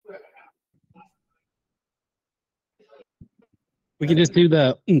We can just do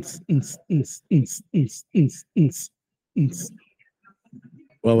the.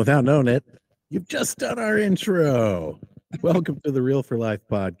 Well, without knowing it, you've just done our intro. Welcome to the Real for Life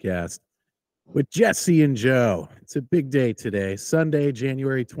podcast with Jesse and Joe. It's a big day today, Sunday,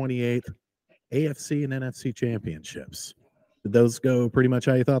 January 28th, AFC and NFC championships. Did those go pretty much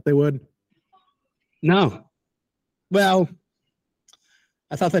how you thought they would? No. Well,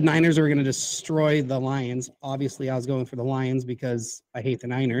 I thought the Niners were going to destroy the Lions. Obviously, I was going for the Lions because I hate the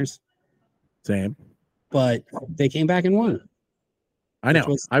Niners. Same. But they came back and won. I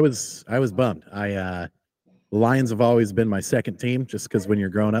know. I was bummed. The Lions have always been my second team, just because when you're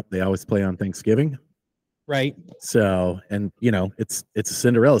growing up, they always play on Thanksgiving. Right. So, and you know, it's a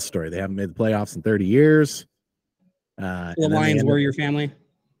Cinderella story. They haven't made the playoffs in 30 years. The Lions were your family?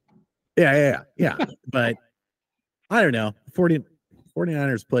 Yeah. But I don't know.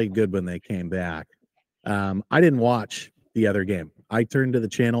 49ers played good when they came back. I didn't watch the other game. I turned to the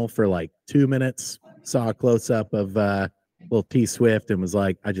channel for like 2 minutes, saw a close-up of little T Swift and was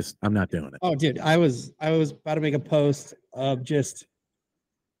like, I'm not doing it. Oh, dude, I was about to make a post of just,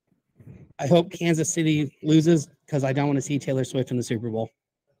 I hope Kansas City loses because I don't want to see Taylor Swift in the Super Bowl.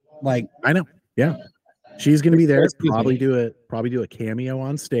 Like, I know, yeah, she's going to be there. Probably do a cameo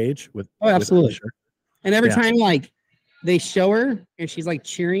on stage with. Oh, absolutely. With and every time like they show her and she's like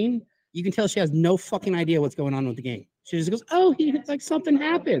cheering, you can tell she has no fucking idea what's going on with the game. She just goes, "Oh, like something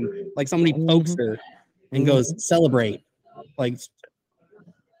happened." Like somebody pokes her and goes, "Celebrate." Like,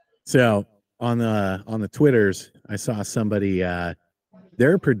 so on the Twitters, I saw somebody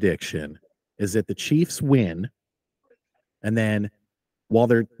their prediction is that the Chiefs win, and then while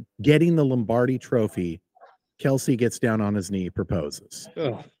they're getting the Lombardi trophy, Kelsey gets down on his knee, proposes.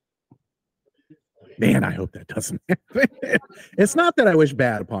 Ugh. Man, I hope that doesn't happen. It's not that I wish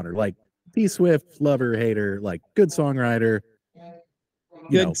bad upon her. Like T Swift, lover, hater, like good songwriter.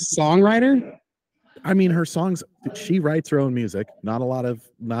 Good songwriter. I mean, her songs. She writes her own music. Not a lot of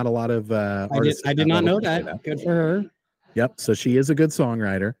artists. I did not know that. Good for her. Yep. So she is a good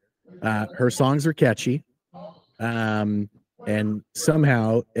songwriter. Her songs are catchy. And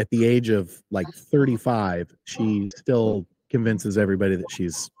somehow, at the age of like 35, she still convinces everybody that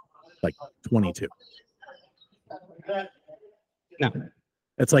she's like 22. No.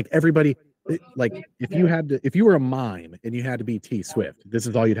 It's like everybody. Like if you were a mime and you had to be T Swift, this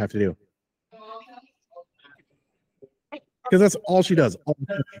is all you'd have to do. Because that's all she does all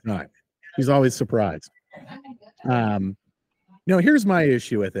the time. She's always surprised. Here's my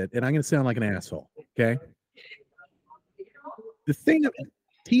issue with it, and I'm going to sound like an asshole, okay? The thing,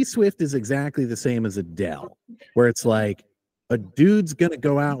 T Swift is exactly the same as Adele, where it's like a dude's going to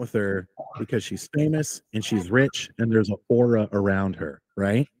go out with her because she's famous and she's rich and there's an aura around her,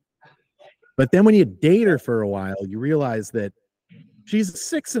 right? But then when you date her for a while, you realize that she's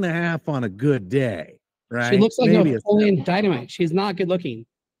 6.5 on a good day. Right. She looks like Napoleon Dynamite. She's not good looking.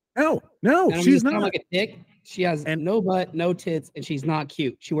 No, she's not. Like a dick. She has no butt, no tits, and she's not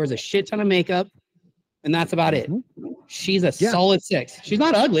cute. She wears a shit ton of makeup, and that's about it. She's a solid 6. She's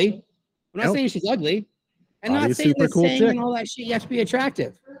not ugly. I'm not saying she's ugly. I'm not saying that saying and all that shit you have to be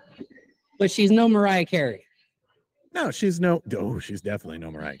attractive. But she's no Mariah Carey. No, she's definitely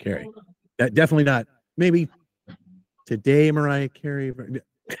no Mariah Carey. Definitely not. Maybe today Mariah Carey.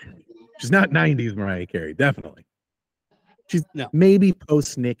 She's not 90s Mariah Carey, definitely. She's maybe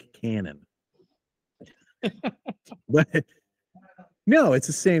post Nick Cannon. But no, it's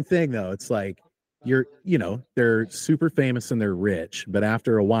the same thing though. It's like they're super famous and they're rich, but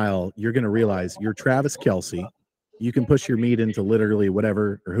after a while, you're gonna realize you're Travis Kelce. You can push your meat into literally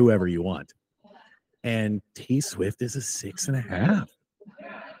whatever or whoever you want. And T Swift is a 6.5.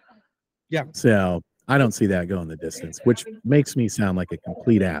 Yeah. So I don't see that going the distance, which makes me sound like a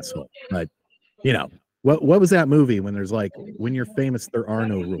complete asshole. But, what was that movie when there's like, when you're famous, there are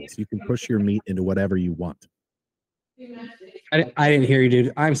no rules. You can push your meat into whatever you want. I didn't hear you,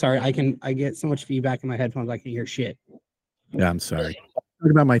 dude. I'm sorry. I get so much feedback in my headphones. I can't hear shit. Yeah, I'm sorry.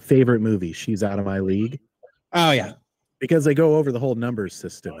 Talking about my favorite movie, She's Out of My League. Oh, yeah. Because they go over the whole numbers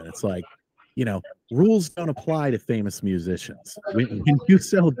system. And it's like, rules don't apply to famous musicians. When you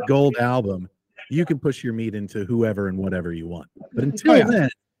sell a gold album, you can push your meat into whoever and whatever you want. But until then,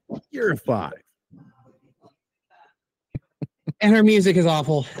 you're a 5. And her music is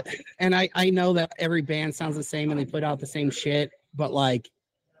awful. And I know that every band sounds the same and they put out the same shit, but like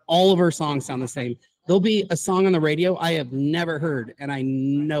all of her songs sound the same. There'll be a song on the radio I have never heard, and I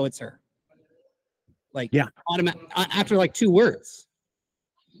know it's her. Like, after like 2 words.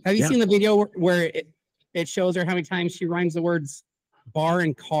 Have you seen the video where it shows her how many times she rhymes the words bar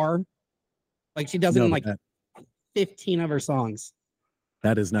and car? Like she does it in like 15 of her songs.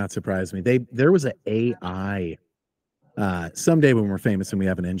 That does not surprise me. There was an AI. Someday when we're famous and we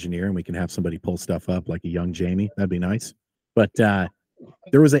have an engineer and we can have somebody pull stuff up like a young Jamie, that'd be nice. But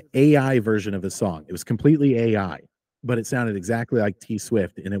there was an AI version of a song. It was completely AI, but it sounded exactly like T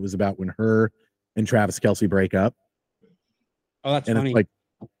Swift, and it was about when her and Travis Kelce break up. Oh, that's and funny. It's like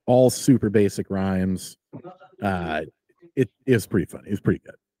all super basic rhymes. It is pretty funny. It was pretty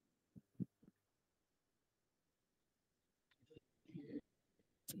good.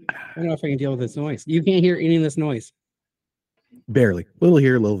 I don't know if I can deal with this noise. You can't hear any of this noise. Barely. Little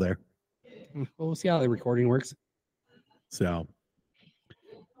here, little there. Well, we'll see how the recording works. So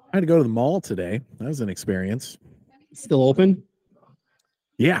I had to go to the mall today. That was an experience. Still open?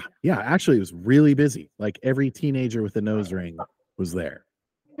 Yeah. Actually, it was really busy. Like every teenager with a nose ring was there.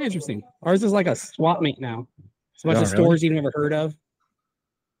 Interesting. Ours is like a swap meet now. It's a bunch Oh, of really? stores you've never heard of.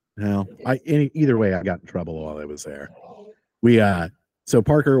 No, either way, I got in trouble while I was there. So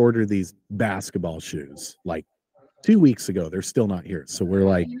Parker ordered these basketball shoes like 2 weeks ago. They're still not here. So we're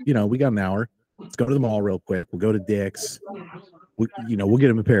like, we got an hour. Let's go to the mall real quick. We'll go to Dick's. We'll get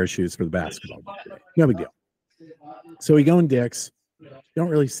him a pair of shoes for the basketball game. No big deal. So we go in Dick's. Don't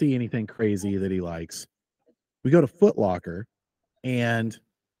really see anything crazy that he likes. We go to Foot Locker, and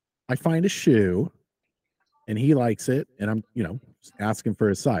I find a shoe, and he likes it, and I'm, asking for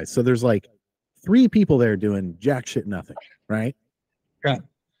his size. So there's like 3 people there doing jack shit nothing, right? Yeah.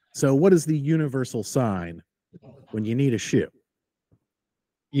 So what is the universal sign when you need a shoe?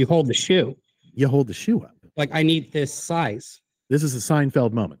 You hold the shoe. You hold the shoe up. Like, I need this size. This is a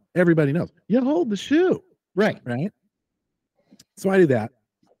Seinfeld moment. Everybody knows. You hold the shoe. Right. So I do that.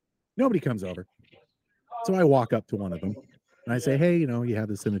 Nobody comes over. So I walk up to one of them and I say, hey, you have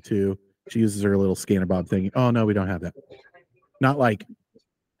this in a 2. She uses her little scanner bob thing. Oh, no, we don't have that. Not like,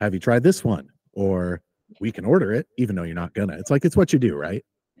 have you tried this one? Or we can order it, even though you're not gonna. It's like, it's what you do, right?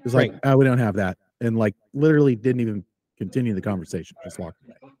 It's like, oh, we don't have that. And like literally didn't even continue the conversation. Just walked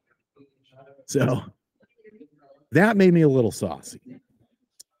away. So that made me a little saucy.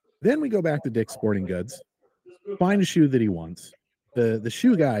 Then we go back to Dick's Sporting Goods, find a shoe that he wants. The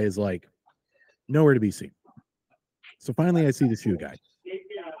shoe guy is like nowhere to be seen. So finally I see the shoe guy.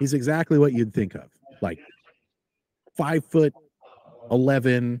 He's exactly what you'd think of. Like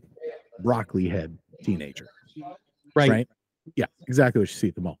 5'11" broccoli head teenager. Right? Yeah, exactly what you see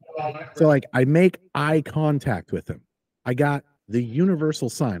at the mall. So like I make eye contact with him. I got the universal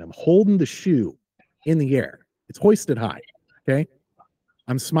sign. I'm holding the shoe in the air. It's hoisted high. Okay.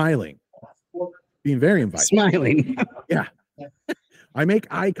 I'm smiling, being very inviting. Smiling. Yeah. I make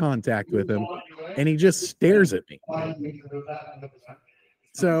eye contact with him and he just stares at me.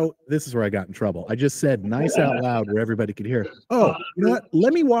 So this is where I got in trouble. I just said nice out loud where everybody could hear. Oh, you know what?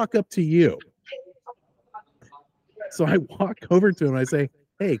 Let me walk up to you. So I walk over to him and I say,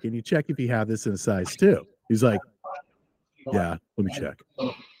 hey, can you check if you have this in a size 2? He's like, yeah, let me check.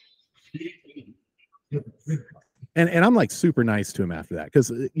 And I'm like super nice to him after that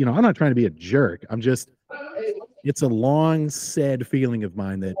because, I'm not trying to be a jerk. It's a long said feeling of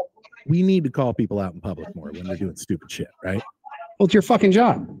mine that we need to call people out in public more when they're doing stupid shit, right? Well, it's your fucking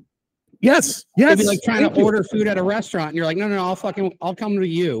job. Yes. It'd be like trying to order food at a restaurant and you're like, no, I'll come to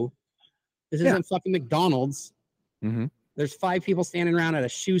you. This isn't fucking McDonald's. Mm-hmm. There's 5 people standing around at a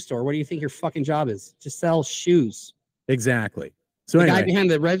shoe store. What do you think your fucking job is? Just sell shoes. Exactly. So the anyway, guy behind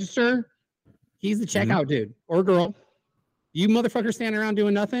the register, he's the checkout dude or girl. You motherfuckers standing around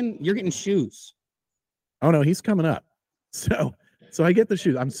doing nothing, you're getting shoes. Oh no, he's coming up. So I get the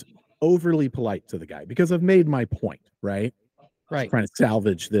shoes. I'm overly polite to the guy because I've made my point, right? Right. Trying to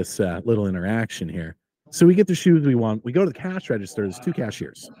salvage this little interaction here. So we get the shoes we want. We go to the cash register. There's 2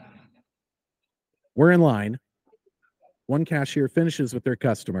 cashiers. We're in line. One cashier finishes with their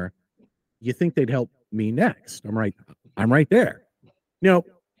customer. You think they'd help me next? I'm right there.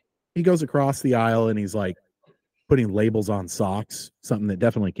 He goes across the aisle and he's like putting labels on socks, something that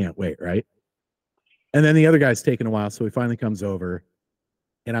definitely can't wait, right? And then the other guy's taking a while, so he finally comes over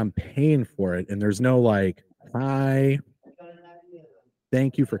and I'm paying for it. And there's no like, hi,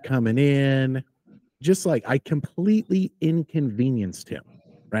 thank you for coming in. Just like I completely inconvenienced him,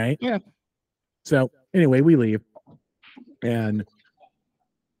 right? Yeah. So anyway, we leave. And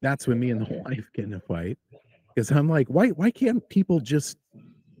that's when me and the wife get in a fight. Because I'm like, why can't people just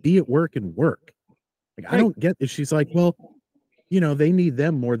be at work and work? Like, I don't get this. She's like, well, they need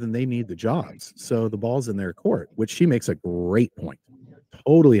them more than they need the jobs. So the ball's in their court, which she makes a great point.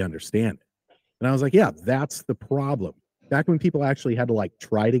 Totally understand it. And I was like, yeah, that's the problem. Back when people actually had to like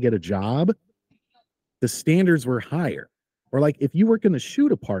try to get a job, the standards were higher. Or like if you work in the shoe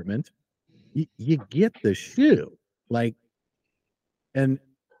department, you get the shoe. Like, and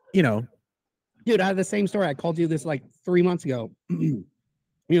you know, Dude, I had the same story. I called you this like 3 months ago. You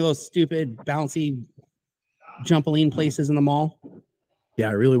know those stupid bouncy jumpaline places in the mall? yeah,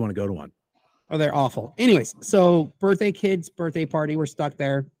 I really want to go to one. Oh, they're awful. Anyways, so kid's birthday party. We're stuck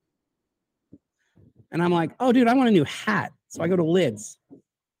there. And I'm like, oh, dude, I want a new hat. So I go to Lids.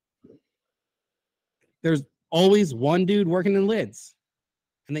 There's always one dude working in Lids.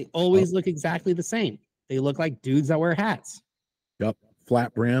 And they always look exactly the same. They look like dudes that wear hats. Yep.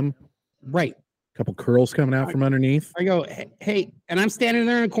 Flat brim, Right. couple curls coming out from underneath. I go, hey, and I'm standing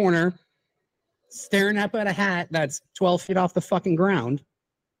there in a corner staring up at a hat that's 12 feet off the fucking ground.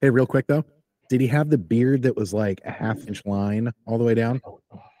 Hey, real quick though, did he have the beard that was like a half-inch line all the way down?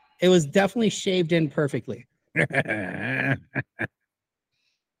 It was definitely shaved in perfectly.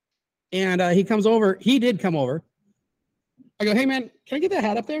 And he comes over. He did come over. I go, hey, man, can I get that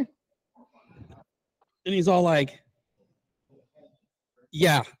hat up there? And he's all like,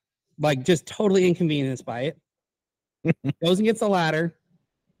 yeah, like just totally inconvenienced by it. Goes and gets the ladder.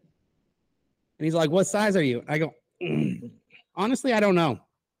 And he's like, what size are you? I go, honestly, I don't know.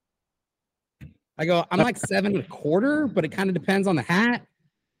 I go, I'm like 7.25, but it kind of depends on the hat.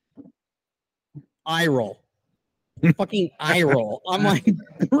 Eye roll. Fucking eye roll. I'm like,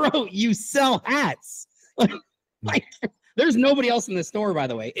 bro, you sell hats. Like, there's nobody else in the store, by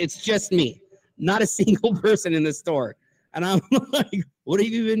the way. It's just me. Not a single person in the store. And I'm like, what have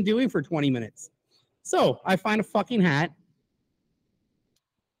you been doing for 20 minutes? So I find a fucking hat.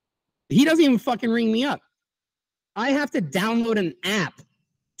 He doesn't even fucking ring me up. I have to download an app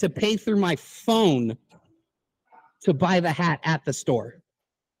to pay through my phone to buy the hat at the store.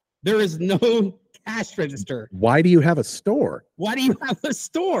 There is no cash register. Why do you have a store? Why do you have a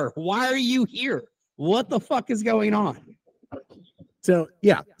store? Why are you here? What the fuck is going on? So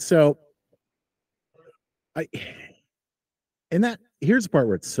yeah, so here's the part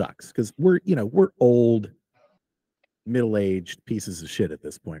where it sucks because we're old, middle-aged pieces of shit at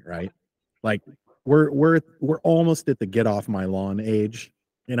this point, right? Like we're almost at the get off my lawn age,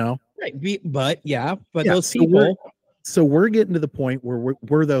 Right, but those so people. So we're getting to the point where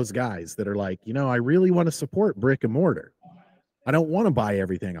we're those guys that are like, I really want to support brick and mortar. I don't want to buy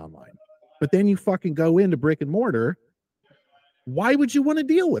everything online. But then you fucking go into brick and mortar. Why would you want to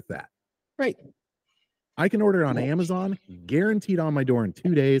deal with that? Right. I can order it on Amazon, guaranteed on my door in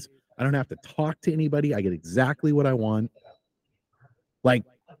 2 days. I don't have to talk to anybody. I get exactly what I want. Like,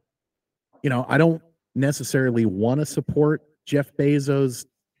 I don't necessarily want to support Jeff Bezos'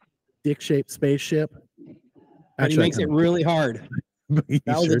 dick-shaped spaceship. But he makes it really hard. That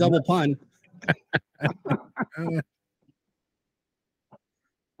was a double pun.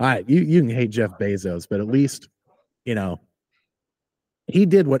 All right, you can hate Jeff Bezos, but at least, he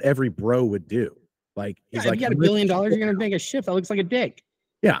did what every bro would do. Like, he's like, if you got $1 billion, you're gonna make a ship that looks like a dick.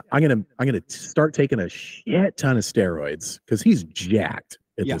 Yeah, I'm gonna start taking a shit ton of steroids because he's jacked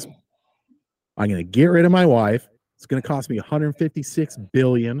at this point. I'm gonna get rid of my wife. It's gonna cost me 156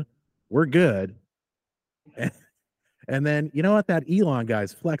 billion. We're good. And then you know what? That Elon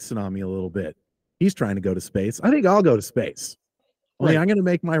guy's flexing on me a little bit. He's trying to go to space. I think I'll go to space. Right. I'm gonna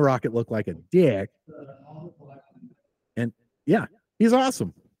make my rocket look like a dick. And yeah, he's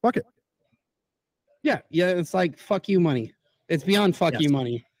awesome. Fuck it. Yeah, it's like fuck you money. It's beyond fuck you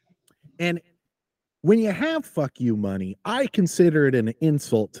money. And when you have fuck you money, I consider it an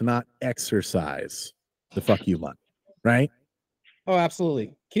insult to not exercise the fuck you money, right? Oh,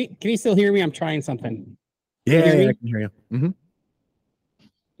 absolutely. Can you still hear me? I'm trying something. Yeah, I can hear you. Mm-hmm.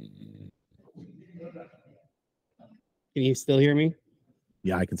 Can you still hear me?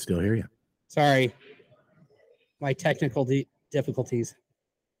 Yeah, I can still hear you. Sorry. My technical difficulties.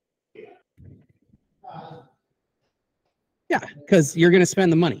 Yeah, because you're going to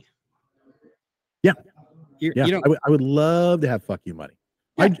spend the money. Yeah. You don't... I would love to have fuck you money.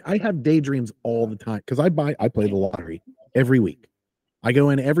 Yeah. I have daydreams all the time because I play the lottery every week. I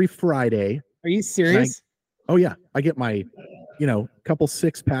go in every Friday. Are you serious? Oh yeah. I get my, couple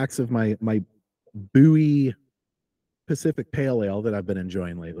 6-packs of my Bowie Pacific Pale Ale that I've been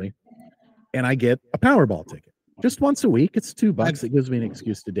enjoying lately. And I get a Powerball ticket. Just once a week. It's $2. It gives me an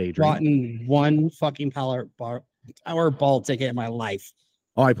excuse to daydream. Bought in one fucking Powerball ticket in my life.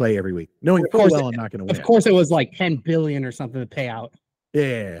 Oh, I play every week. Knowing full well I'm not going to win. Of course it was like 10 billion or something to pay out.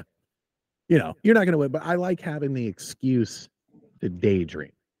 Yeah. You're not going to win, but I like having the excuse to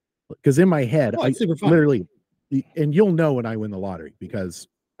daydream. Because in my head, I literally, and you'll know when I win the lottery because,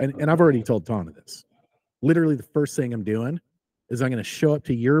 and I've already told Tana this, literally the first thing I'm doing is I'm going to show up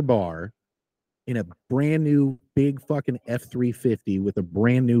to your bar in a brand new big fucking F-350 with a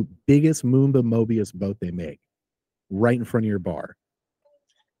brand new biggest Moomba Mobius boat they make right in front of your bar.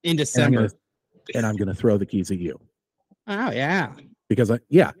 In December. And I'm gonna throw the keys at you. Oh yeah. Because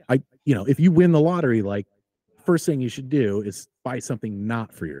if you win the lottery, like first thing you should do is buy something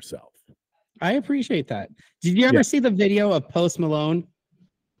not for yourself. I appreciate that. Did you ever see the video of Post Malone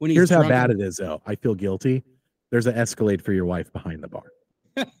when he's Here's how drunk? bad it is, though. I feel guilty. There's an Escalade for your wife behind the bar.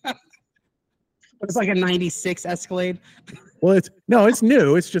 It's like a 96 Escalade. Well, it's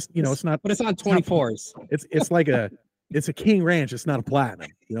new. It's just, it's not. But it's on 24s. It's a King Ranch. It's not a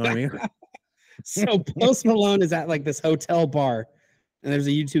platinum. You know what I mean? So Post Malone is at like this hotel bar, and there's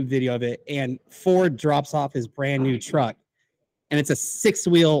a YouTube video of it, and Ford drops off his brand new truck, and it's a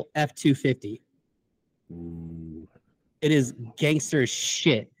 6-wheel F-250. Ooh. It is gangster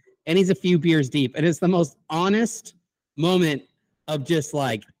shit, and he's a few beers deep, and it's the most honest moment of just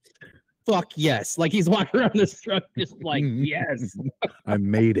like, fuck yes. Like he's walking around this truck just like, yes. I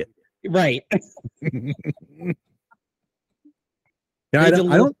made it. Right. Yeah,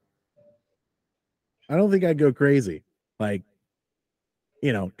 I don't think I'd go crazy. Like,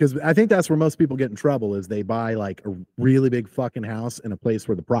 because I think that's where most people get in trouble is they buy like a really big fucking house in a place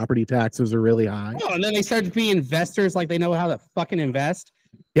where the property taxes are really high. Oh, and then they start to be investors like they know how to fucking invest.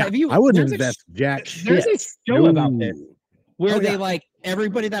 Yeah, I wouldn't invest jack shit. There's a show about this where they like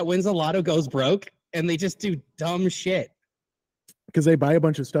everybody that wins a lotto goes broke and they just do dumb shit. Because they buy a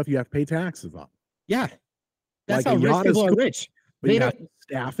bunch of stuff you have to pay taxes on. Yeah. That's Like how rich people are rich. They don't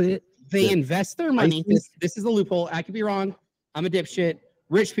staff it. They invest their money. This is a loophole. I could be wrong. I'm a dipshit.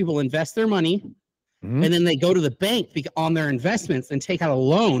 Rich people invest their money and then they go to the bank on their investments and take out a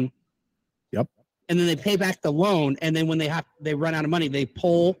loan. Yep. And then they pay back the loan. And then when they run out of money, they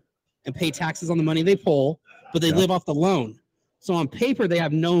pull and pay taxes on the money they pull, but they live off the loan. So on paper, they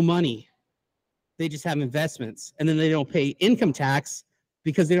have no money. They just have investments. And then they don't pay income tax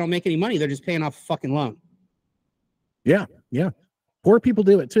because they don't make any money. They're just paying off a fucking loan. Yeah. Yeah. Poor people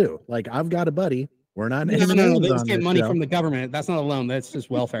do it too. Like I've got a buddy. We're not. No, they just get money from the government. That's not a loan. That's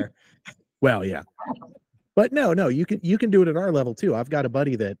just welfare. Well, yeah. But no, you can do it at our level too. I've got a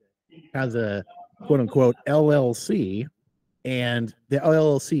buddy that has a quote unquote LLC, and the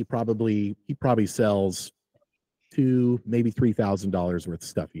LLC probably sells $2,000, maybe $3,000 worth of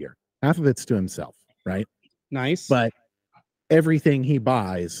stuff a year. Half of it's to himself, right? Nice. But everything he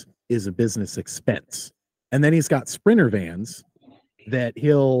buys is a business expense. And then he's got Sprinter vans that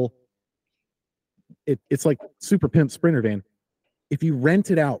it's like super pimp Sprinter van. If you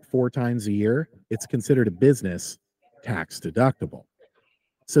rent it out 4 times a year, it's considered a business tax deductible.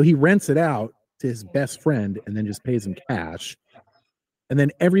 So he rents it out to his best friend and then just pays him cash. And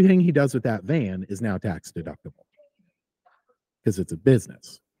then everything he does with that van is now tax deductible because it's a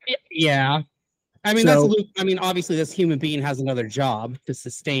business. Yeah. I mean, obviously this human being has another job to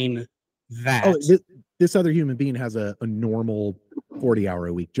sustain that. Oh, this other human being has a normal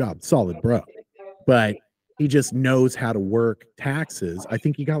 40-hour-a-week job, solid bro. But he just knows how to work taxes. I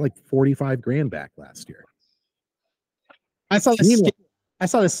think he got like 45 grand back last year. I saw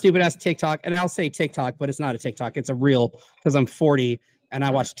this stupid ass TikTok, and I'll say TikTok, but it's not a TikTok. It's a reel because I'm 40 and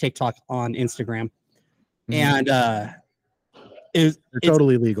I watch TikTok on Instagram. And they're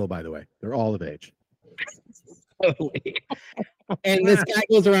totally legal, by the way. They're all of age. Totally. And this guy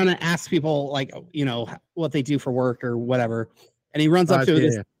goes around and asks people like, what they do for work or whatever. And he runs up to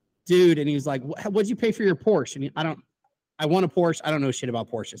this dude and he's like, what'd you pay for your Porsche? And I want a Porsche. I don't know shit about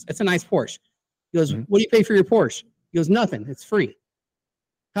Porsches. It's a nice Porsche. He goes, what do you pay for your Porsche? He goes, nothing. It's free.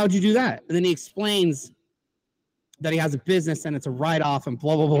 How'd you do that? And then he explains that he has a business and it's a write-off and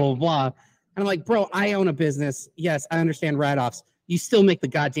blah, blah, blah, blah, blah. And I'm like, bro, I own a business. Yes, I understand write-offs. You still make the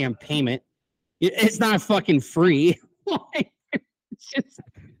goddamn payment. It's not fucking free. But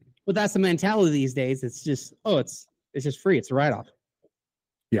that's the mentality these days. It's just, it's just free. It's a write-off.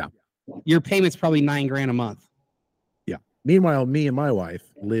 Yeah. Your payment's probably $9,000 a month. Yeah. Meanwhile, me and my wife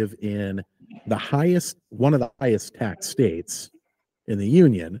live in one of the highest tax states in the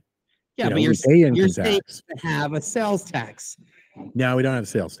union. Yeah, but your state have a sales tax. No, we don't have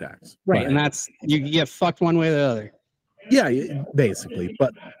sales tax. Right, and that's you get fucked one way or the other. Yeah, basically.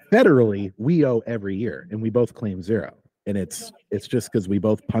 But federally, we owe every year, and we both claim zero. And it's just because we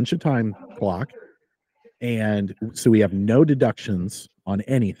both punch a time clock, and so we have no deductions on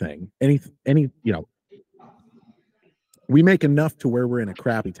anything. We make enough to where we're in a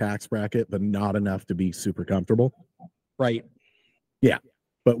crappy tax bracket, but not enough to be super comfortable. Right. Yeah.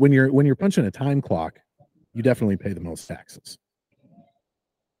 But when you're punching a time clock, you definitely pay the most taxes.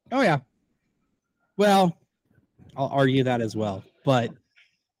 Oh yeah. Well, I'll argue that as well. But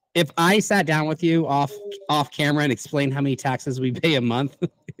if I sat down with you off camera and explained how many taxes we pay a month,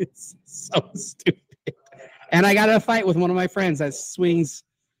 it's so stupid. And I got in a fight with one of my friends that swings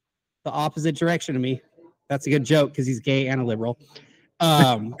the opposite direction of me. That's a good joke because he's gay and a liberal.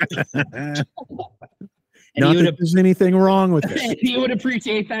 And Not that there's anything wrong with it. he would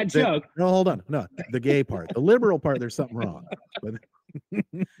appreciate that joke. No, hold on. No, the gay part. The liberal part, there's something wrong.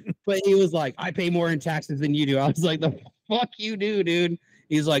 But he was like, I pay more in taxes than you do. I was like, the fuck you do, dude.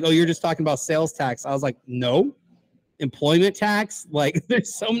 He's like, oh, you're just talking about sales tax. I was like, no. Employment tax. Like,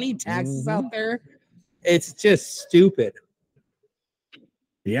 there's so many taxes out there. It's just stupid.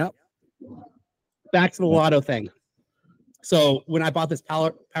 Yep. Back to the lotto thing. So when I bought this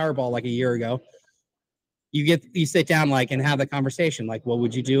Powerball like a year ago, you sit down like and have the conversation. Like, what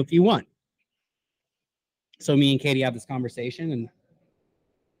would you do if you won? So me and Katie have this conversation, and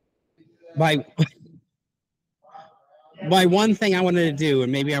my one thing I wanted to do,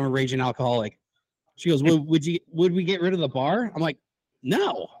 and maybe I'm a raging alcoholic. She goes, would we get rid of the bar? I'm like,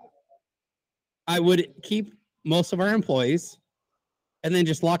 no. I would keep most of our employees and then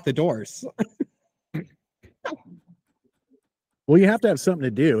just lock the doors. Well, you have to have something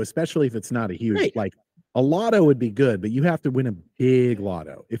to do, especially if it's not a huge, Right. like a lotto would be good, but you have to win a big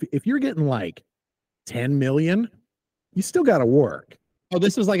lotto. If you're getting like 10 million, you still got to work. Oh,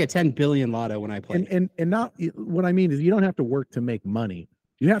 this was like a 10 billion lotto when I played. And not what I mean is you don't have to work to make money.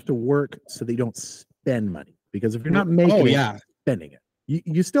 You have to work so that you don't spend money, because if you're not making spending it,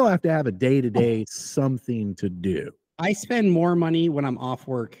 you still have to have a day-to-day something to do. I spend more money when I'm off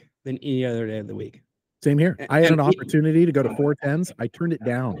work than any other day of the week. Same here. I had an opportunity to go to 410s. I turned it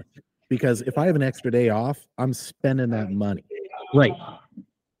down because if I have an extra day off, I'm spending that money. Right.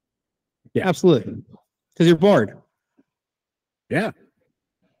 Yeah. Absolutely. Because you're bored. Yeah.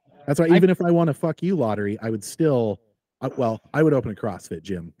 That's why even if I won a fuck you lottery, I would still, I would open a CrossFit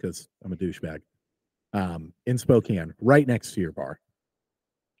gym because I'm a douchebag in Spokane, right next to your bar.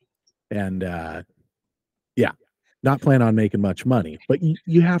 And not plan on making much money, but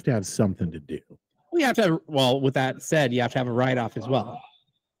you have to have something to do. We have to, with that said, you have to have a write-off as well.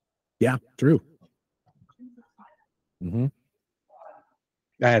 Yeah, true. Mm-hmm.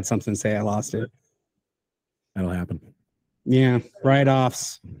 I had something to say. I lost it. That'll happen. Yeah.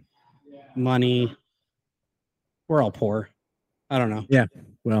 Write-offs, money. We're all poor. I don't know. Yeah.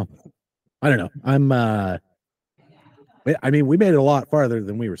 Well, I don't know. We made it a lot farther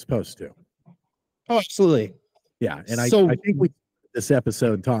than we were supposed to. Oh, absolutely. Yeah. And I think we this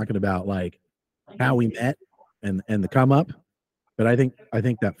episode talking about like how we met and the come up. But I think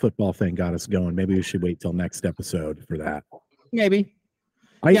that football thing got us going. Maybe we should wait till next episode for that. Maybe.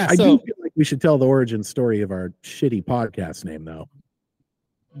 I do feel like we should tell the origin story of our shitty podcast name, though.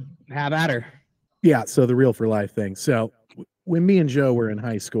 Have at her. Yeah. So the Real for Life thing. So when me and Joe were in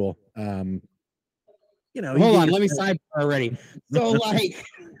high school, hold on, let me sidebar already. So like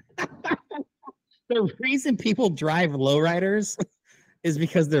the reason people drive lowriders is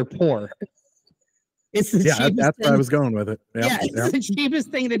because they're poor. It's the cheapest that's thing. where I was going with it. Yep, it's the cheapest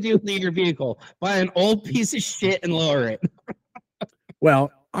thing to do with your vehicle. Buy an old piece of shit and lower it.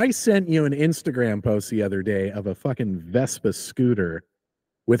 Well, I sent you an Instagram post the other day of a fucking Vespa scooter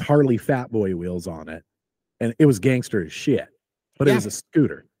with Harley Fat Boy wheels on it. And it was gangster as shit, but it was a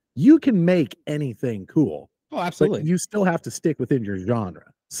scooter. You can make anything cool. Oh, absolutely. But you still have to stick within your genre.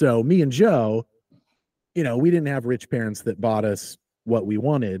 So me and Joe, we didn't have rich parents that bought us what we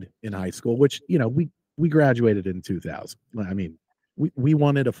wanted in high school, which, we graduated in 2000. I mean, we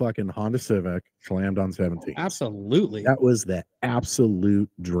wanted a fucking Honda Civic slammed on 17. Absolutely. That was the absolute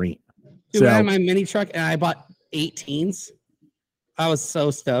dream. Dude, I had my mini truck and I bought 18s. I was so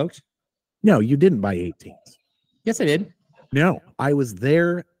stoked. No, you didn't buy 18s. Yes, I did. No, I was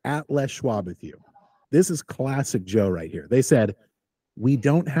there at Les Schwab with you. This is classic Joe right here. They said, we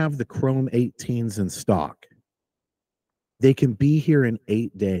don't have the Chrome 18s in stock. They can be here in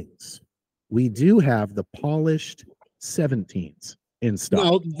 8 days. We do have the polished 17s in stock.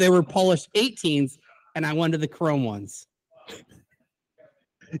 No, they were polished 18s, and I wanted the chrome ones.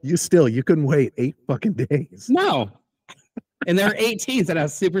 You couldn't wait 8 fucking days. No. And they're 18s, and I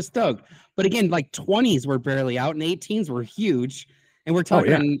was super stoked. But again, like 20s were barely out, and 18s were huge. And we're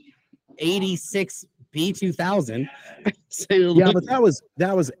talking 86 B2000. So but that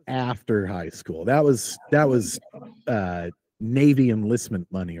was after high school. That was Navy enlistment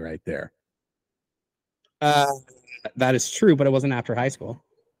money right there. That is true, but it wasn't after high school.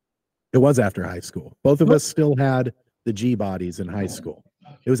 It was after high school. Both of us still had the G bodies in high school.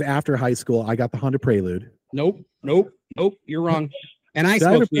 It was after high school. I got the Honda Prelude. Nope. You're wrong. And I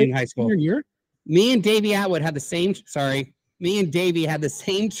smoked weed in high school. Me and Davey Atwood had the same. Me and Davey had the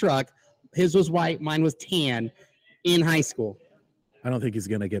same truck. His was white, mine was tan. In high school. I don't think he's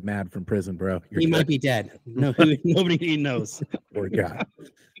gonna get mad from prison, bro. He might be dead. No, nobody knows. Poor guy.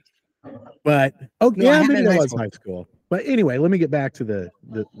 But oh No, I yeah, had it maybe in that high was school. high school. But anyway, let me get back to the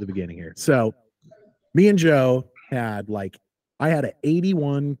beginning here. So me and Joe had I had an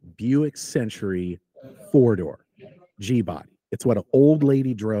 81 Buick Century 4-door G-body. It's what an old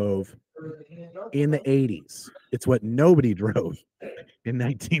lady drove in the 80s. It's what nobody drove in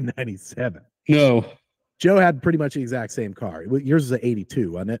 1997. No, Joe had pretty much the exact same car. Yours was an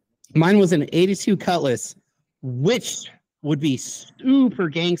 82, wasn't it? mine was an 82 Cutlass, which would be super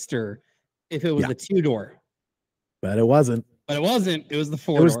gangster if it was Yeah. the 2-door. But it wasn't. But it wasn't. It was the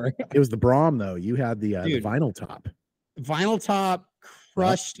It was 4-door. it was the Brom though. You had the Dude. vinyl top. Vinyl top,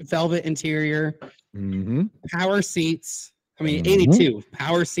 crushed velvet interior, Mm-hmm. power seats. I mean, Mhm. 82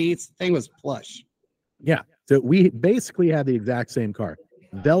 power seats. Thing was plush. Yeah. So we basically had the exact same car.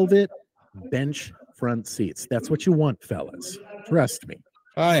 Velvet bench front seats. That's what you want, fellas. Trust me.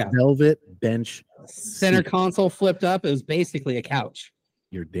 Oh yeah. Velvet bench. Center seat. console flipped up. It was basically a couch.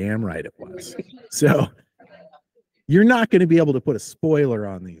 You're damn right it was. So you're not going to be able to put a spoiler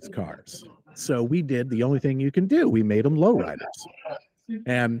on these cars. So we did the only thing you can do. We made them lowriders.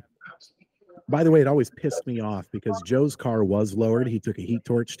 And by the way, it always pissed me off because Joe's car was lowered. He took a heat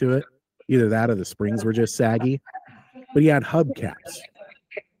torch to it. Either that or the springs were just saggy. But he had hubcaps.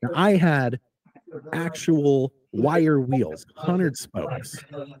 Now I had actual wire wheels, 100 spokes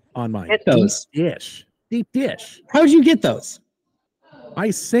on my Get those. deep dish. How'd you get those? I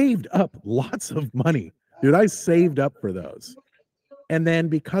saved up lots of money. Dude, I saved up for those. And then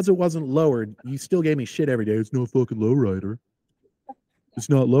because it wasn't lowered, you still gave me shit every day. It's no fucking lowrider. It's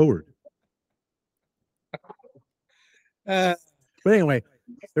not lowered. Uh, But anyway,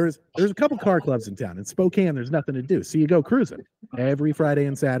 there's a couple car clubs in town. In Spokane, there's nothing to do. So you go cruising every Friday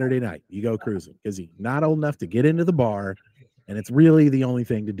and Saturday night. You go cruising because you're not old enough to get into the bar. And it's really the only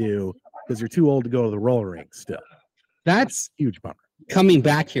thing to do because you're too old to go to the roller rink still. that's Huge bummer. coming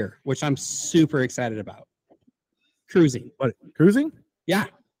back here, which I'm super excited about. Cruising. What, cruising? Yeah.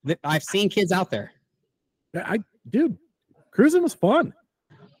 I've seen kids out there. Dude, cruising was fun.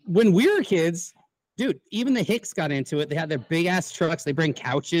 When we were kids, dude, even the Hicks got into it. They had their big ass trucks. They bring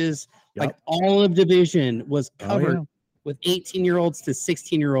couches. Yep. Like all of division was Oh, covered yeah. with 18-year-olds to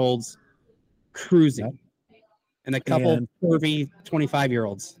 16-year-olds cruising. Yep. And a couple And- curvy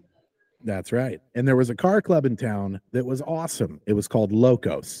 25-year-olds. That's right. And there was a car club in town that was awesome. It was called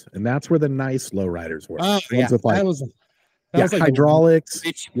Locos. And that's where the nice lowriders were. Oh, The yeah. ones with, like, That was yeah, like the hydraulics.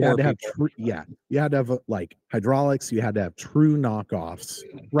 rich You had poor to have people. you had to have like hydraulics. You had to have true knockoffs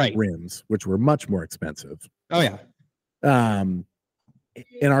Right. rims, which were much more expensive. Oh, yeah. And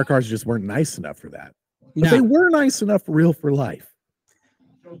our cars just weren't nice enough for that. But No, they were nice enough for real for life.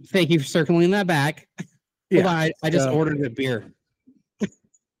 thank you for circling that back. Yeah. Hold on, I just so- ordered a beer.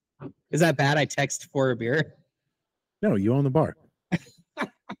 Is that bad? I text for a beer. No, you own the bar.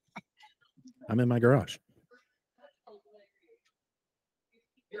 I'm in my garage.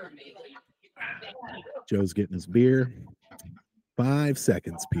 Joe's getting his beer. 5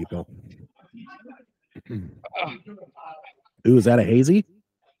 seconds, people. Ooh, is that a hazy?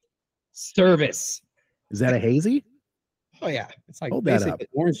 Service. Is that a hazy? Oh yeah, it's like Hold that basically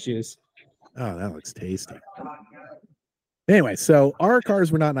orange juice. Oh, that looks tasty. Anyway, so our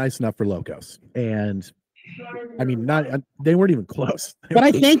cars were not nice enough for Locos, and I mean, not they weren't even close. But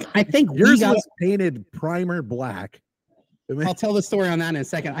I think we Yours got. was painted primer black. I mean, I'll tell the story on that in a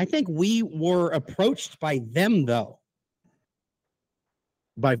second. I think we were approached by them though.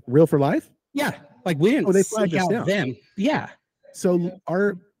 by Real for Life. Yeah, like we didn't Oh, they seek flagged us out down. them. Yeah. So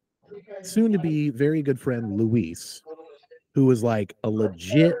our soon-to-be very good friend Luis, who was like a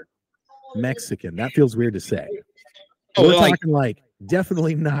legit Mexican. That feels weird to say. Oh, We're like- talking like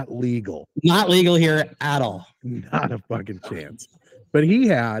definitely not legal. Not legal here at all. Not a fucking chance. But he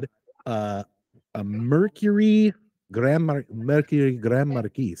had a Mercury Grand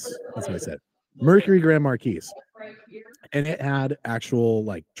Marquis. That's what I said. Mercury Grand Marquis. And it had actual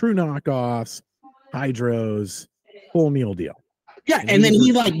like true knockoffs, hydros, full meal deal. Yeah, And and then these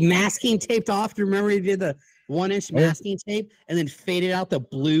he were- like masking taped off. Do you remember he did the 1-inch Oh, yeah. masking tape and then faded out the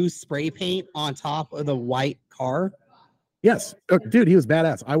blue spray paint on top of the white car? Yes. Oh, dude, he was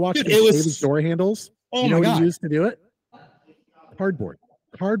badass. I watched Dude, him it was- save his door handles. Oh You know my what god. he used to do it?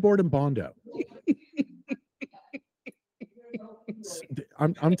 Cardboard and Bondo.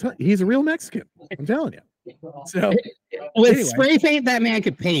 He's a real Mexican. I'm telling you. So, With anyway. spray paint, that man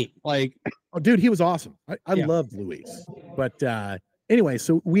could paint. Like, oh, dude, he was awesome. I Yeah. loved Luis. But anyway,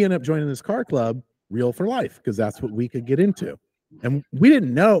 so we ended up joining this car club, Real for Life, because that's what we could get into. And we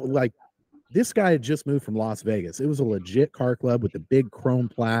didn't know, like, this guy had just moved from Las Vegas. It was a legit car club with the big chrome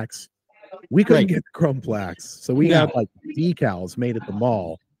plaques. We couldn't Right. get the chrome plaques, so we Yeah. had like decals made at the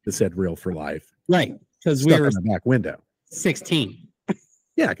mall that said "Real for Life" Right. Because we stuck were in the back window. 16.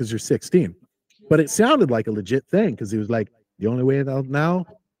 Yeah, because you're 16. But it sounded like a legit thing because he was like, the only way out now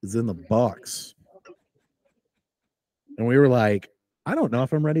is in the box. And we were like, I don't know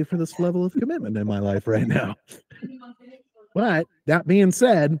if I'm ready for this level of commitment in my life right now. But that being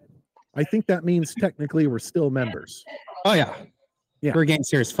said, I think that means technically we're still members. Oh, yeah. Yeah. We're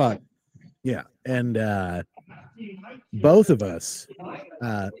gangster as fuck. Yeah. And both of us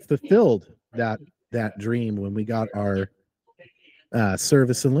fulfilled that dream when we got our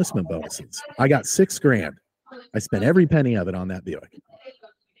service enlistment bonuses. I got $6,000. I spent every penny of it on that Buick.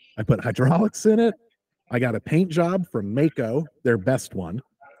 I put hydraulics in it. I got a paint job from Mako, their best one.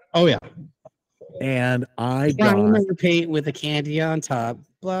 Oh, yeah. And I Brown got, paint with a candy on top.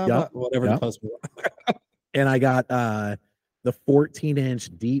 Blah, Yep, blah, whatever yep. the post was. and I got the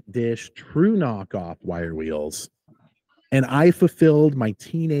 14-inch deep dish true knockoff wire wheels. And I fulfilled my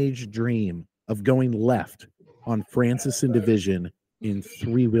teenage dream of going left on Francis and Division in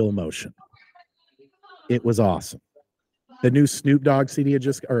 3-wheel motion. It was awesome. The new Snoop Dogg CD had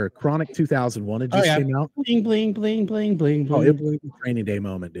just, or Chronic 2001 had just came out. Bling, bling, bling, bling, bling, Oh, bling, it bling. was a training day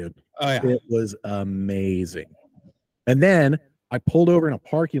moment, dude. Oh, yeah. It was amazing. And then I pulled over in a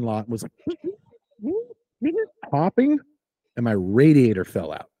parking lot and was like, hopping, and my radiator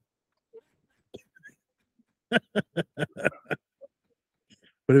fell out.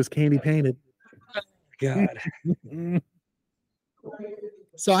 But it was candy painted. God.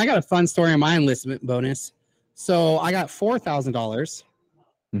 So I got a fun story on my enlistment bonus. So I got $4,000,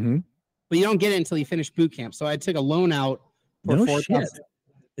 Mm-hmm. but you don't get it until you finish boot camp. So I took a loan out for No $4,000.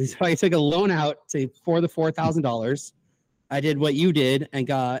 shit. So I took a loan out for the $4,000. I did what you did and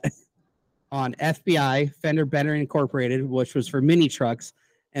got on FBI Fender Bender Incorporated, which was for mini trucks,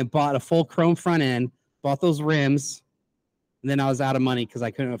 and bought a full chrome front end, bought those rims, and then I was out of money because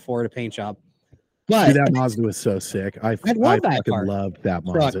I couldn't afford a paint job. But Dude, that Mazda was so sick. I love that fucking car. loved that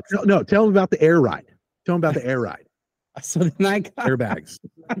Truck. Mazda. No, tell them about the air ride. Tell them about the air ride. so then I got Airbags.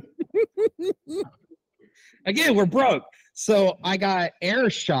 again, we're broke. So I got air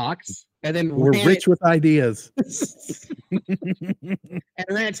shocks and then We're ran rich with ideas. and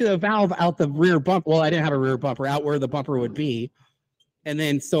ran to the valve out the rear bumper. Well, I didn't have a rear bumper out where the bumper would be. And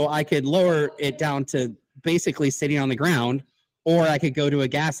then so I could lower it down to basically sitting on the ground, or I could go to a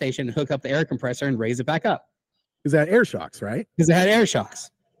gas station and hook up the air compressor and raise it back up Is that air shocks, right? because it had air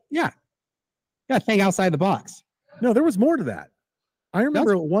shocks. Yeah. Got to think outside the box. No, there was more to that. I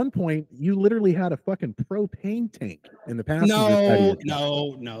remember at one point you literally had a fucking propane tank in the passenger side.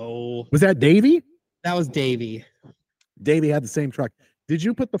 No. Was that Davey? That was Davey. Davey had the same truck. Did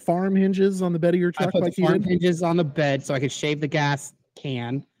you put the farm hinges on the bed of your I truck put like the you farm did? hinges on the bed so I could shave the gas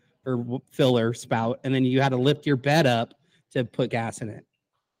can or filler spout, and then you had to lift your bed up to put gas in it.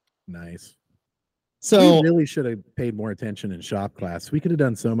 Nice. So, We really should have paid more attention in shop class. We could have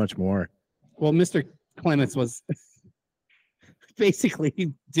done so much more. well, Mr. Clements was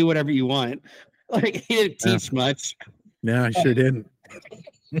basically do whatever you want. Like he didn't Yeah. teach much. No, I sure didn't.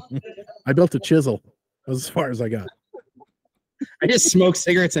 I built a chisel. That was as far as I got. I just smoked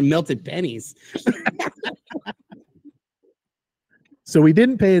cigarettes and melted pennies. So we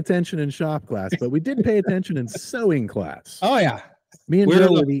didn't pay attention in shop class, but we did pay attention in sewing class. Oh yeah, Me and we're Joe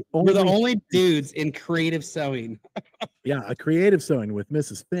the- were the we're the only, only dudes in creative sewing. yeah, a creative sewing with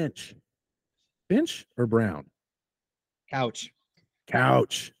Mrs. Finch. Finch or Brown? Couch.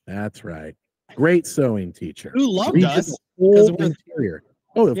 Couch. That's right. Great sewing teacher. Who loved Redid us? the whole we're- interior.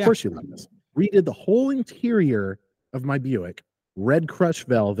 Oh, of Yeah. course you loved us. Redid the whole interior of my Buick, red crushed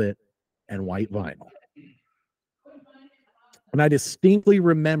velvet and white vinyl. And I distinctly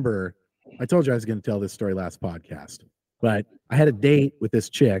remember, I told you I was going to tell this story last podcast, but I had a date with this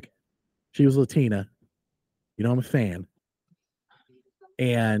chick. She was Latina. You know, I'm a fan.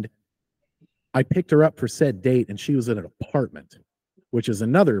 And I picked her up for said date, and she was in an apartment, which is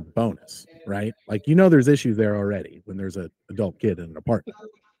another bonus, right? Like, you know, there's issues there already when there's an adult kid in an apartment.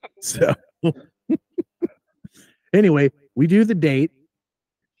 So, anyway, we do the date.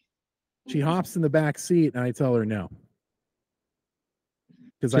 She hops in the back seat, and I tell her no.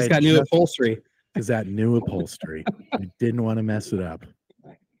 Because She's got new upholstery. Because that new upholstery. I didn't want to mess it up.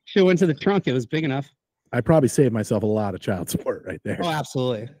 She went to the trunk. It was big enough. I probably saved myself a lot of child support right there. Oh,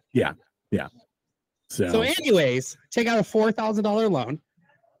 absolutely. So, So, anyways, take out a $4,000 loan.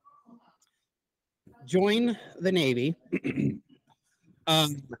 Join the Navy.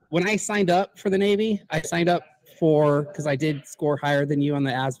 When I signed up for the Navy, I signed up for because I did score higher than you on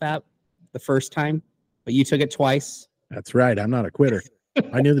the ASVAB. the first time, but you took it twice. That's right. I'm not a quitter.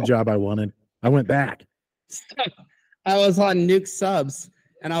 I knew the job I wanted. I went back. I was on Nuke Subs,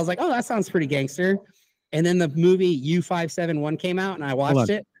 and I was like, "Oh, that sounds pretty gangster." And then the movie U571 came out, and I watched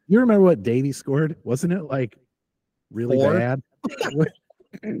it. You remember what Davey scored? Wasn't it like really 4? bad?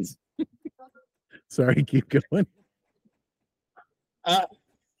 Sorry, keep going.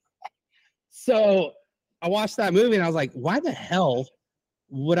 So I watched that movie, and I was like, "Why the hell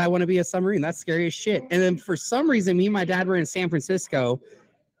would I want to be a submarine? That's scary as shit." And then for some reason, me and my dad were in San Francisco,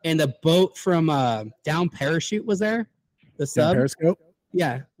 and the boat from Down Parachute was there. The sub. Periscope?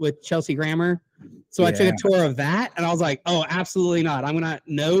 Yeah, with Chelsea Grammer. So I took a tour of that, and I was like, "Oh, absolutely not! I'm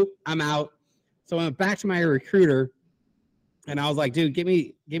out." So I went back to my recruiter, and I was like, "Dude, get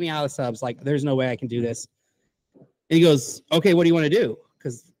me out of the subs. Like, there's no way I can do this." And he goes, "Okay, what do you want to do?"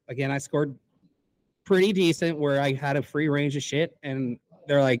 Because again, I scored pretty decent, where I had a free range of shit, and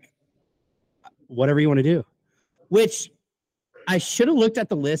they're like, "Whatever you want to do," which I should have looked at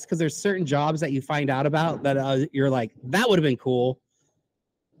the list, because there's certain jobs that you find out about that you're like, that would have been cool,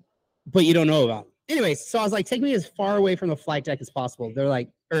 but you don't know about. Anyways, so I was like, take me as far away from the flight deck as possible. They're like,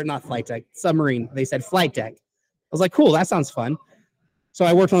 or not flight deck, submarine. They said flight deck. I was like, cool, that sounds fun. So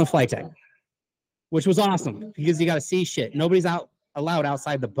I worked on the flight deck, which was awesome because you got to see shit. Nobody's allowed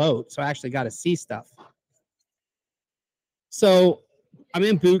outside the boat, so I actually got to see stuff. So I'm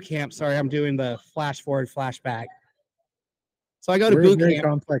in boot camp. Sorry, I'm doing the flash forward, flash back. So I go to boot very camp.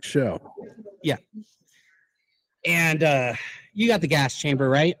 Complex show. Yeah. And you got the gas chamber,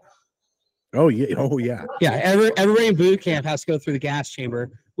 right? Oh yeah. Oh yeah. Yeah. Everybody in boot camp has to go through the gas chamber,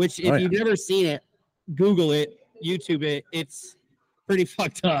 which if you've never seen it, Google it, YouTube it. It's pretty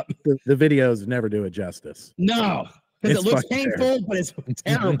fucked up. The videos never do it justice. No, because it looks painful, but it's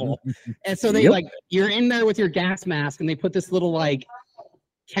terrible. And so they you're in there with your gas mask, and they put this little like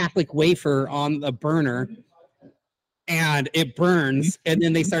Catholic wafer on the burner, and it burns, and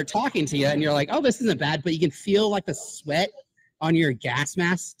then they start talking to you, and you're like, oh, this isn't bad, but you can feel like the sweat on your gas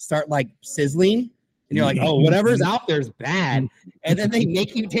mask start like sizzling, and you're like, oh, whatever's out there is bad. And then they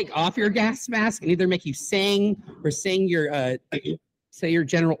make you take off your gas mask and either make you sing or sing your say your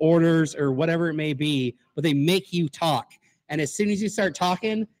general orders or whatever it may be, but they make you talk. And as soon as you start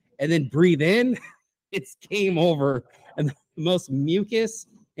talking and then breathe in, it's game over, and the most mucus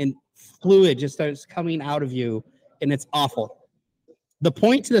and fluid just starts coming out of you, and it's awful. The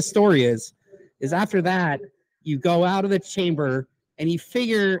point to the story is after that, you go out of the chamber and you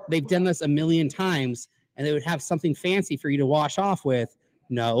figure they've done this a million times and they would have something fancy for you to wash off with.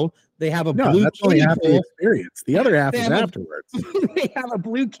 No, they have a blue that's kiddie only half pool. the experience. The other half is afterwards. They have a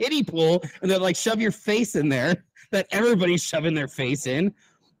blue kiddie pool, and they're like, shove your face in there, that everybody's shoving their face in.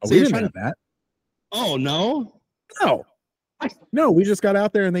 Oh, So we you're didn't trying have to, that. oh no. No, we just got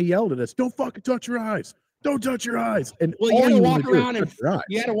out there and they yelled at us, don't fucking touch your eyes. Don't touch your eyes. And Well, you had to walk around and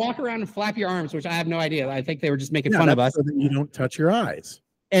and flap your arms, which I have no idea. I think they were just making fun of us. So that you don't touch your eyes.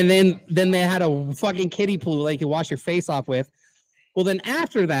 And then they had a fucking kiddie pool that you could wash your face off with. Well, then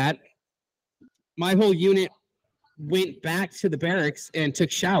after that, my whole unit went back to the barracks and took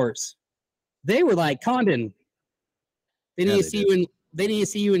showers. They were like, Condon, they need to see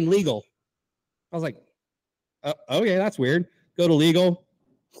you in legal. I was like, okay, that's weird. Go to legal.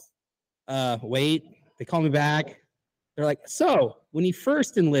 Wait. They call me back. They're like, so when you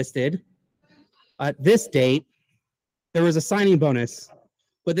first enlisted at this date, there was a signing bonus.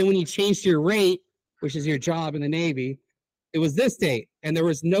 But then when you changed your rate, which is your job in the Navy, it was this date, and there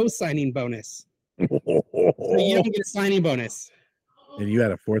was no signing bonus. So you don't get a signing bonus. And you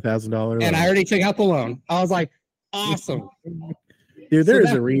had a $4,000 loan. And I already took out the loan. I was like, awesome. Dude, there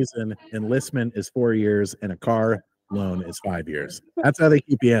is a reason enlistment is 4 years and a car loan is 5 years. That's how they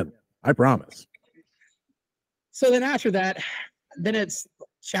keep you in. I promise. So then after that, then it's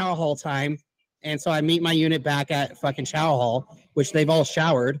shower hall time. And so I meet my unit back at fucking shower hall, which they've all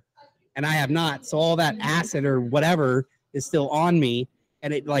showered, and I have not. So all that acid or whatever is still on me.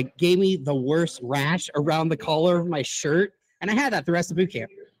 And it like gave me the worst rash around the collar of my shirt. And I had that the rest of boot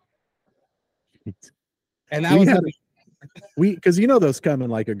camp. And that because you know those come in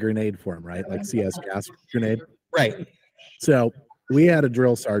like a grenade form, right? Like CS gas grenade. Right. So we had a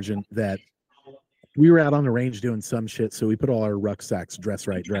drill sergeant that we were out on the range doing some shit. So we put all our rucksacks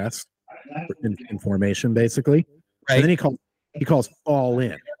dressed in formation, basically. Right. And then he calls fall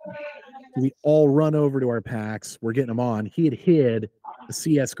in. We all run over to our packs. We're getting them on. He had hid a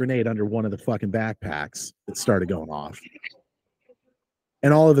CS grenade under one of the fucking backpacks that started going off.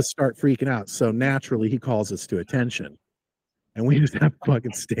 And all of us start freaking out. So naturally, he calls us to attention. And we just have to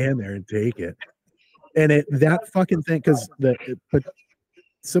fucking stand there and take it. And that fucking thing, because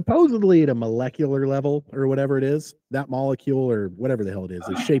supposedly at a molecular level or whatever it is, that molecule or whatever the hell it is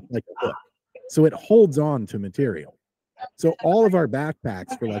shaped like a hook. So it holds on to material. So all of our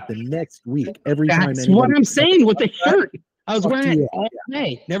backpacks for like the next week, every time That's what anybody I'm saying with the shirt. I was Fuck wearing you. it all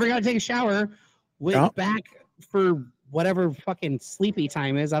day. Never got to take a shower. Went Yeah. back for whatever fucking sleepy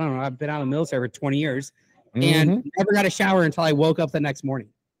time is. I don't know. I've been out of the military for 20 years and Mhm. never got a shower until I woke up the next morning.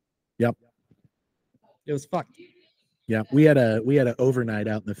 Yep. It was fucked. Yeah, we had a overnight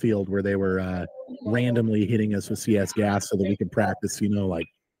out in the field where they were randomly hitting us with CS gas so that we could practice, like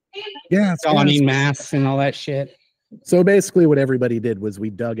gas. Donning masks and all that shit. So basically, what everybody did was we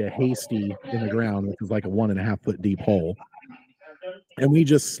dug a hasty in the ground, which was like a 1.5 foot deep hole, and we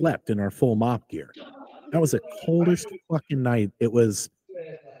just slept in our full mop gear. That was the coldest fucking night. It was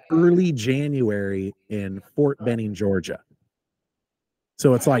early January in Fort Benning, Georgia.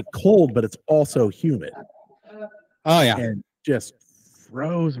 So it's like cold, but it's also humid. Oh yeah. And just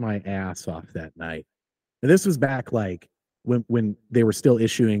froze my ass off that night. And this was back like when they were still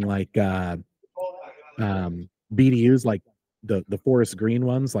issuing like BDUs, like the forest green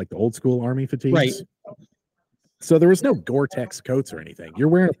ones, like the old school army fatigues. Right. So there was no Gore-Tex coats or anything. You're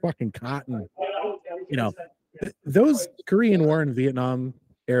wearing a fucking cotton, those Korean War and Vietnam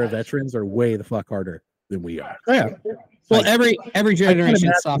era veterans are way the fuck harder than we are. Oh, yeah. Well, Like, every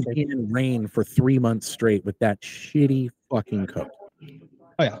generation suffered. in rain for 3 months straight with that shitty fucking coat.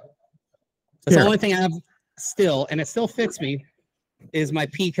 Oh yeah. That's the only thing I have still, and it still fits me, is my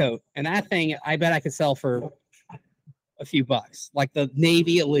pea coat. And that thing, I bet I could sell for a few bucks. Like the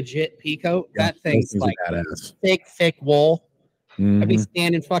Navy, a legit pea coat. Yeah, that thing's like badass. thick wool. I'd be Mhm.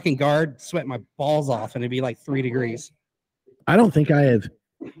 standing fucking guard, sweating my balls off, and it'd be like 3 degrees. I don't think I have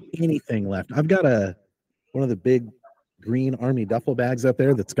anything left. I've got one of the big green army duffel bags up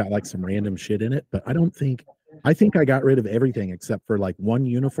there that's got like some random shit in it, but I think I got rid of everything except for like one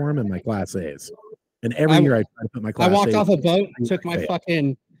uniform and my class A's. And every year I try to put my class I walked A's off a boat, took my A's.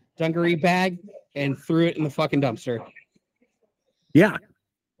 fucking dungaree bag, and threw it in the fucking dumpster. Yeah.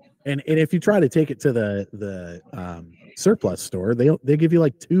 And if you try to take it to the surplus store, they give you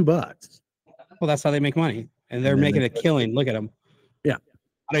like $2. Well, that's how they make money, and they're And then making a killing. Look at them. Yeah.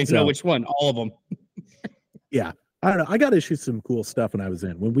 I don't even know which one. All of them. Yeah. I don't know. I got issued some cool stuff when I was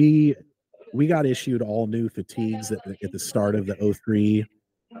in. When we got issued all new fatigues at the start of the 03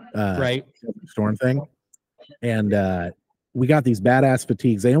 Right. storm thing. And we got these badass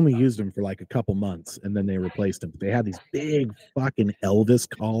fatigues. They only used them for like a couple months and then they replaced them. But they had these big fucking Elvis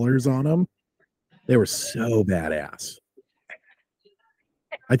collars on them. They were so badass.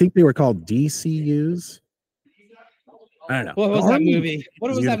 I think they were called DCUs. I don't know. What was that movie? What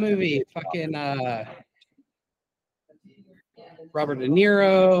was that movie? Fucking Robert De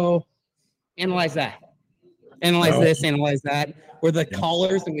Niro. Analyze that. Analyze this, analyze that. Were the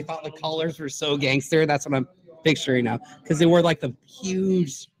collars, and we thought the collars were so gangster. That's what I'm picturing now. Because they were like the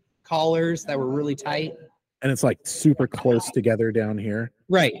huge collars that were really tight. And it's like super close together down here.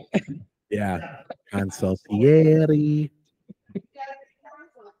 Right. Yeah. Consultieri.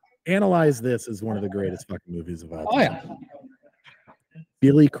 Analyze This is one of the greatest fucking movies of all time. Oh yeah.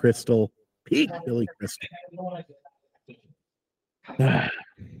 Billy Crystal. Peak Billy Crystal. Yeah.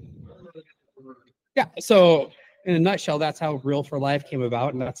 So in a nutshell, that's how Real for Life came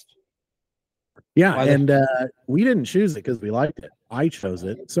about, and that's Yeah, why and we didn't choose it because we liked it. I chose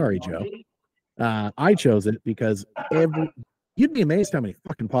it. Sorry, Joe. I chose it because you'd be amazed how many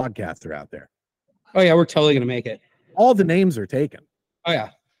fucking podcasts are out there. Oh yeah, we're totally gonna make it. All the names are taken. Oh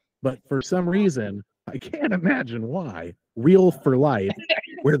yeah. But for some reason, I can't imagine why, Real for Life,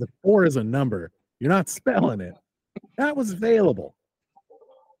 where the 4 is a number, you're not spelling it. That was available.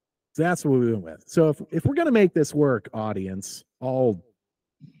 So that's what we went with. So if we're going to make this work, audience, all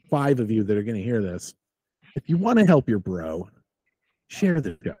 5 of you that are going to hear this, if you want to help your bro, share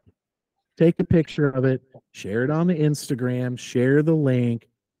the show. Take a picture of it, share it on the Instagram, share the link,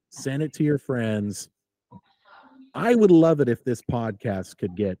 send it to your friends. I would love it if this podcast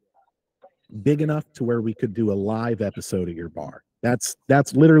could get big enough to where we could do a live episode at your bar. That's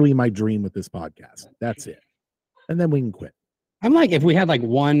literally my dream with this podcast. That's it. And then we can quit. I'm like, if we had like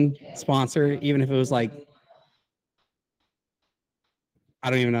one sponsor, even if it was like, I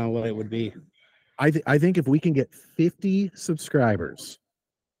don't even know what it would be. I think if we can get 50 subscribers,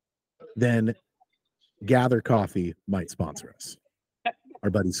 then Gather Coffee might sponsor us. Our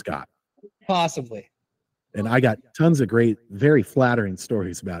buddy Scott. Possibly. And I got tons of great, very flattering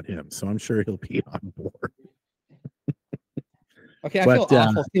stories about him. So I'm sure he'll be on board. Okay, I feel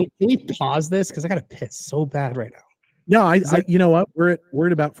awful. Can we pause this? Because I got to piss so bad right now. No, I you know what? We're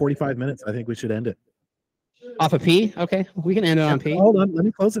at about 45 minutes. I think we should end it. Off of P? Okay. We can end it on P. Hold on. Let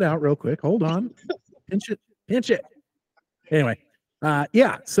me close it out real quick. Hold on. Pinch it. Pinch it. Anyway.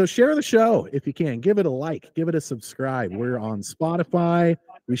 Yeah. So share the show if you can. Give it a like. Give it a subscribe. We're on Spotify.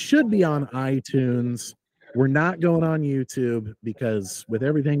 We should be on iTunes. We're not going on YouTube because with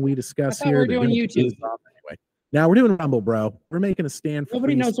everything we discuss here, we're doing YouTube. Anyway. Now we're doing Rumble, bro. We're making a stand for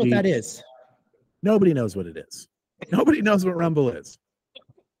Nobody knows what that is. Nobody knows what it is. Nobody knows what Rumble is.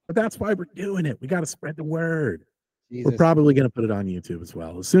 But that's why we're doing it. We got to spread the word. Jesus. We're probably going to put it on YouTube as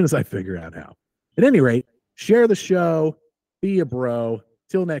well, as soon as I figure out how. At any rate, share the show. Be a bro.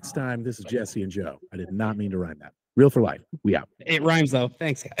 Till next time, this is Jesse and Joe. I did not mean to rhyme that. Real for life. We out. It rhymes though.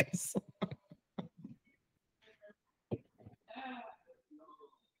 Thanks, guys.